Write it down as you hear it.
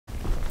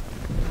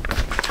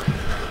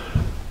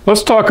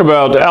Let's talk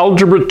about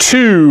Algebra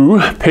 2,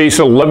 pace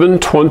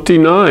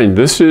 1129.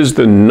 This is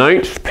the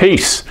 9th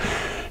pace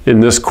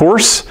in this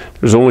course.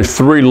 There's only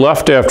 3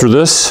 left after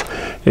this,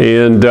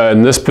 and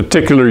in this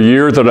particular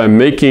year that I'm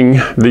making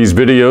these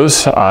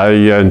videos,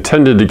 I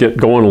intended to get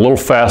going a little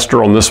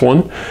faster on this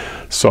one.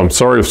 So I'm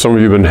sorry if some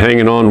of you have been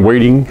hanging on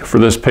waiting for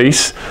this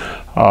pace.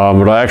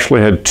 But I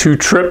actually had 2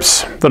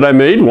 trips that I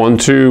made, one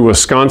to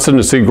Wisconsin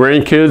to see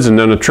grandkids, and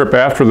then a trip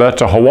after that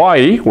to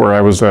Hawaii, where I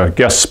was a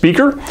guest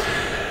speaker.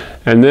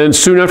 And then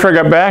soon after I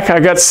got back,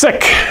 I got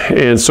sick.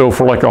 And so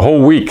for like a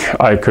whole week,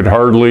 I could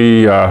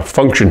hardly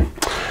function.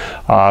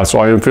 So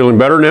I am feeling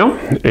better now,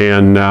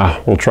 and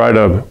we'll try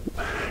to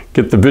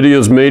get the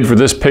videos made for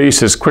this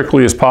pace as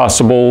quickly as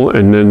possible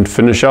and then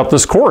finish out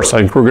this course.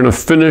 I think we're going to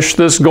finish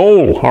this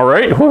goal. All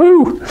right,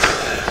 woohoo!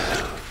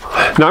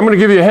 Now I'm going to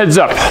give you a heads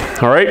up,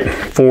 all right,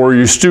 for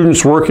you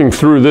students working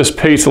through this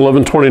pace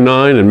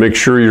 1129, and make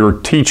sure your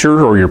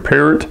teacher or your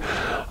parent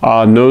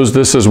knows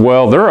this as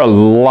well. There are a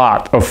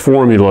lot of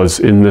formulas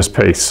in this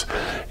pace,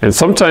 and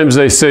sometimes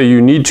they say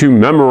you need to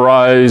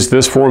memorize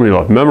this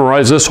formula,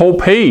 memorize this whole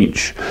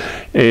page,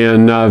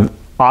 and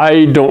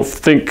I don't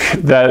think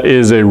that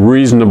is a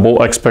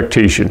reasonable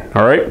expectation,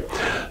 all right?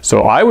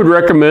 So I would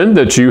recommend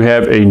that you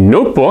have a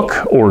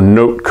notebook or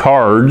note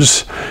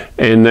cards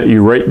and that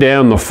you write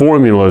down the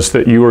formulas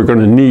that you are going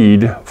to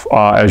need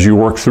as you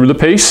work through the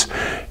pace,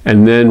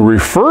 and then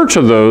refer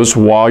to those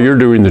while you're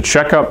doing the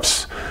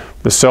checkups,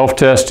 the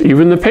self-test,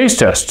 even the pace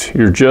test.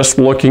 You're just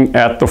looking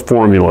at the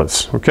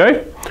formulas,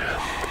 okay?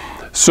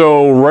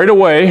 So right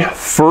away,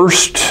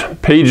 first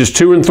pages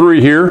 2 and 3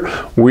 here,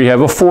 we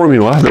have a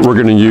formula that we're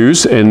going to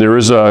use, and there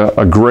is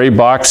a gray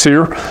box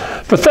here.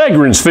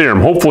 Pythagorean's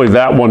theorem, hopefully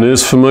that one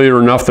is familiar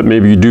enough that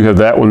maybe you do have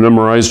that one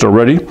memorized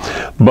already.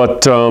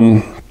 But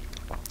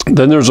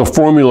then there's a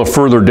formula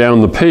further down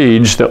the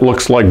page that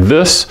looks like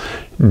this,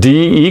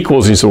 D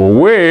equals, you say, well,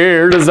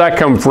 where does that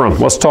come from?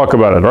 Let's talk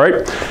about it, all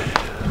right?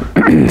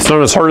 It's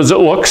not as hard as it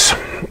looks.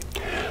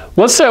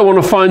 Let's say I want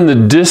to find the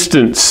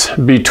distance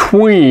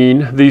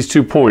between these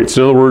 2 points.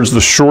 In other words, the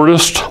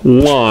shortest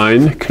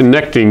line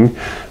connecting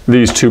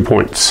these 2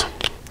 points.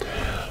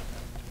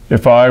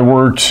 If I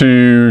were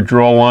to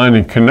draw a line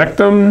and connect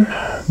them,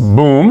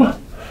 boom.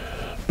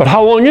 But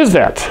how long is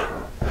that?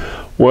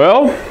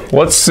 Well,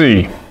 let's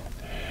see.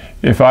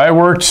 If I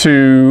were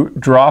to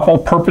drop a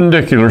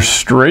perpendicular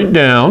straight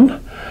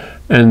down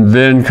and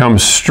then come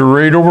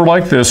straight over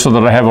like this so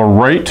that I have a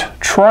right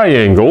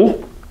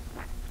triangle,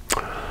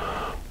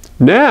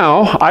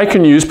 now I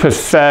can use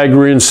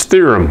Pythagorean's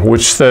theorem,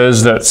 which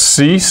says that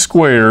c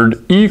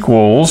squared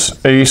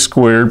equals a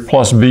squared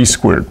plus b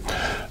squared.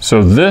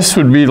 So this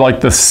would be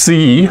like the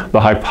c, the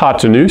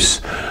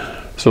hypotenuse.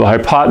 So the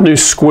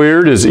hypotenuse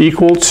squared is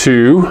equal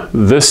to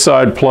this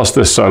side plus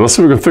this side. Let's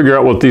see if we can figure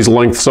out what these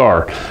lengths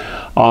are.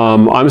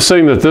 I'm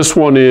saying that this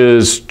one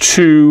is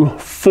 2,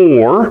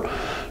 4.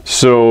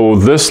 So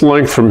this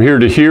length from here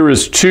to here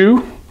is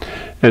 2.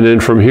 And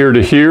then from here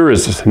to here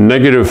is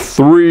negative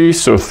 3,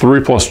 so 3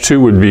 plus 2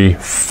 would be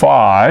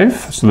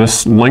 5. So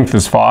this length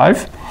is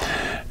 5.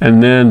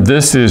 And then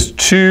this is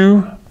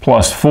 2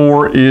 plus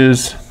 4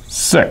 is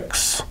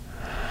 6.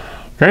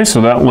 Okay, so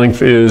that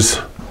length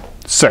is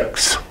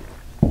 6.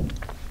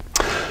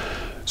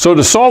 So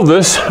to solve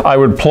this, I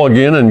would plug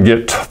in and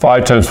get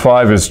 5 times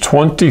 5 is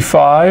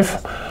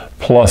 25,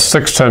 plus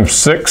 6 times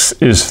 6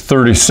 is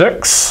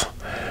 36.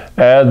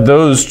 Add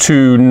those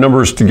 2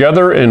 numbers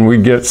together and we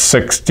get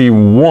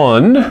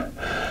 61.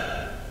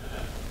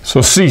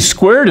 So c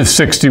squared is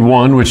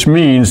 61, which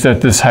means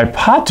that this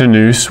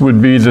hypotenuse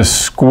would be the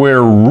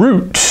square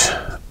root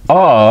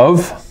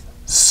of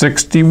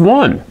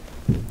 61.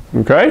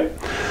 Okay?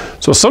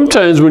 So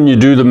sometimes when you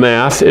do the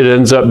math, it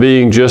ends up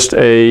being just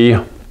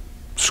a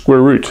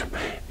square root,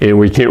 and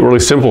we can't really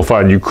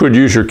simplify it. You could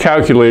use your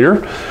calculator.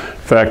 In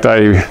fact,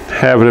 I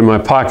have it in my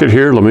pocket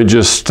here. Let me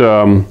just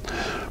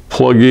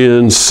plug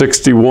in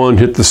 61,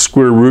 hit the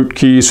square root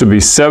key, so it would be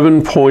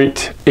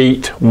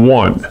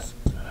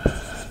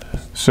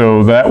 7.81.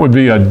 So that would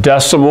be a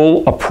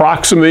decimal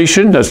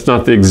approximation. That's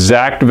not the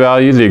exact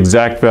value. The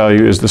exact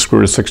value is the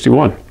square root of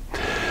 61.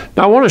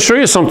 Now I want to show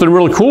you something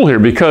really cool here,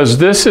 because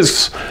this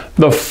is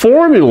the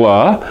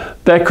formula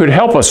that could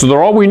help us.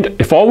 So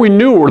if all we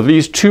knew were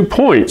these 2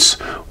 points,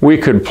 we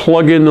could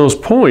plug in those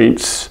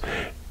points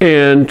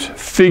and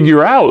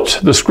figure out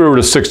the square root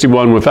of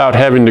 61 without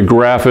having to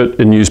graph it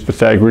and use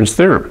Pythagorean's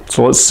theorem.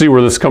 So let's see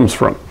where this comes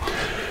from.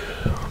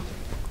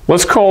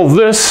 Let's call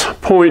this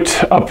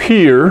point up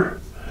here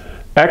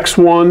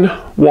x1,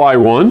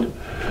 y1.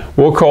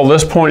 We'll call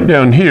this point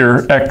down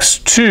here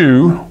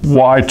x2,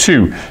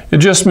 y2. It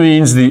just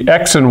means the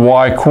x and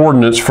y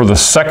coordinates for the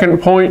second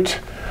point,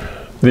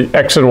 the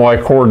x and y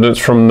coordinates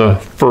from the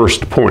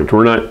first point.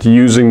 We're not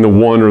using the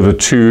 1 or the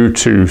 2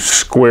 to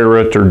square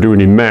it or do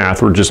any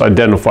math. We're just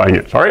identifying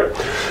it, all right?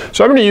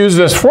 So I'm going to use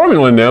this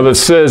formula now that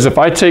says if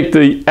I take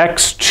the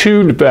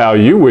x2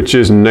 value, which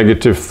is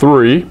negative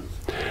 3,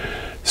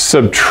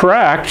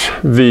 subtract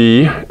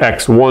the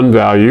x1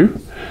 value,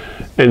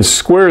 and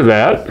square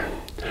that,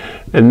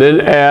 and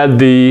then add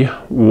the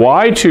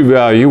y2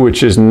 value,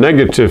 which is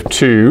negative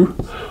 2,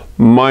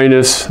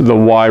 minus the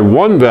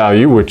y1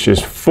 value, which is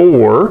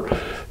 4,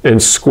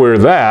 and square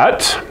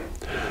that.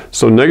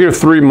 So negative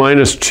 3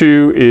 minus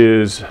 2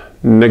 is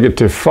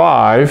negative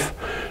 5.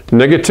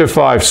 Negative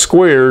 5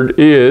 squared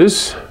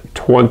is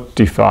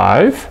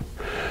 25.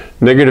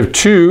 Negative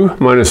 2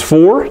 minus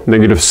 4,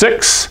 negative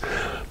 6.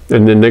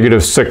 And then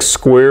negative 6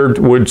 squared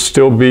would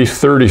still be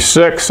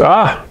 36.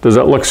 Does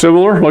that look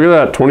similar? Look at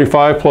that,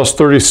 25 plus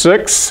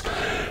 36.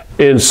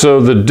 And so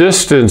the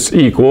distance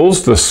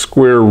equals the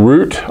square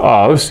root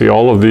of, see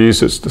all of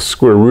these, it's the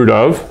square root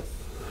of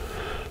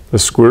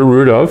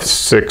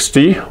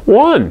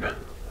 61.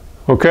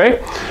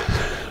 Okay?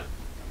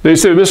 They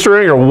say, Mr.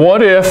 Anger,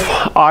 what if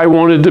I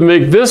wanted to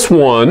make this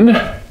one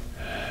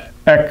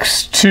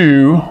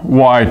x2,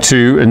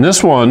 y2, and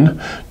this one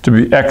to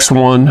be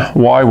x1,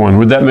 y1.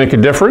 Would that make a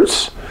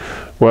difference?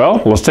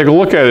 Well, let's take a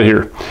look at it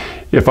here.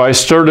 If I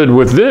started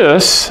with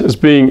this as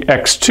being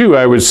x2,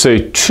 I would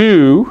say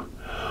 2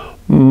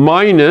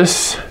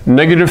 minus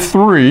negative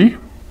 3,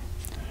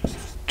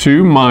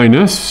 2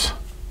 minus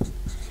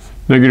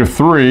negative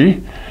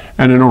 3,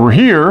 and then over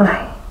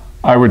here,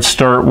 I would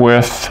start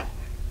with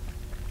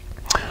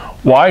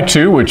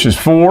y2, which is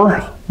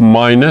 4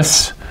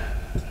 minus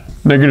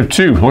negative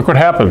 2. Look what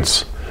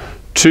happens.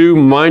 2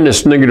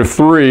 minus negative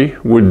 3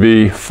 would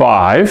be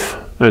 5,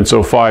 and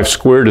so 5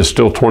 squared is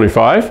still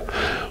 25.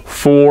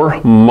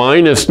 4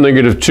 minus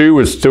negative 2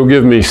 would still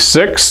give me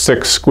 6.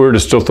 6 squared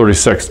is still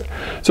 36.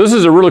 So this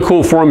is a really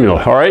cool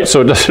formula, all right?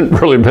 So it doesn't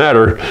really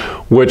matter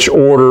which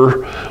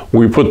order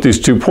we put these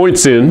 2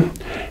 points in.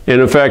 And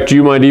in fact,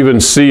 you might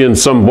even see in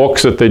some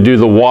books that they do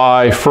the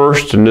y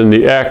first and then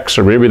the x,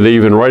 or maybe they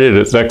even write it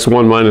as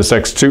x1 minus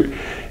x2.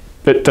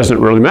 It doesn't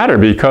really matter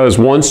because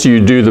once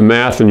you do the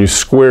math and you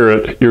square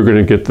it, you're going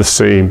to get the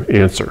same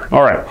answer.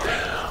 All right.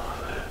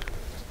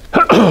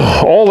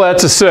 All that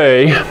to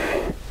say,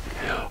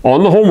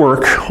 on the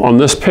homework, on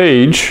this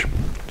page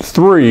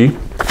 3,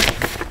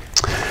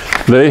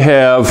 they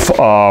have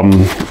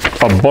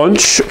a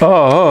bunch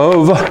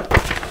of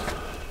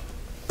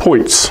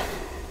points.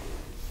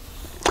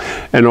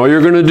 And all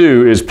you're going to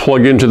do is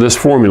plug into this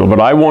formula. But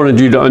I wanted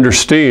you to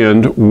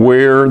understand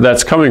where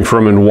that's coming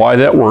from and why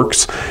that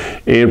works,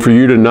 and for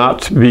you to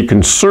not be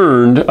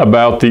concerned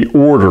about the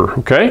order,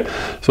 okay?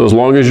 So as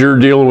long as you're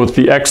dealing with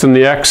the x and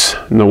the x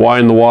and the y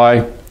and the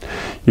y,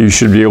 you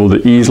should be able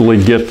to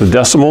easily get the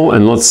decimal.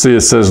 And let's see,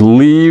 it says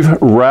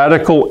leave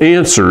radical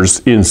answers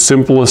in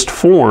simplest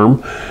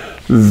form,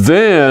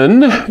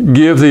 then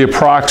give the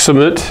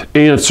approximate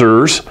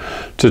answers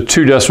to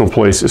 2 decimal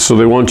places. So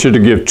they want you to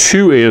give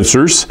 2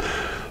 answers.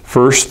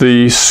 First,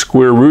 the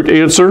square root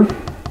answer,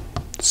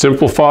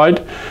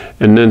 simplified,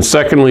 and then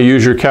secondly,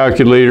 use your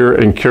calculator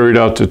and carry it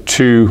out to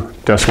 2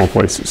 decimal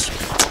places.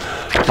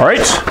 All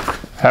right,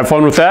 have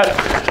fun with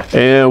that,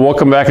 and we'll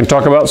come back and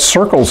talk about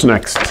circles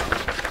next.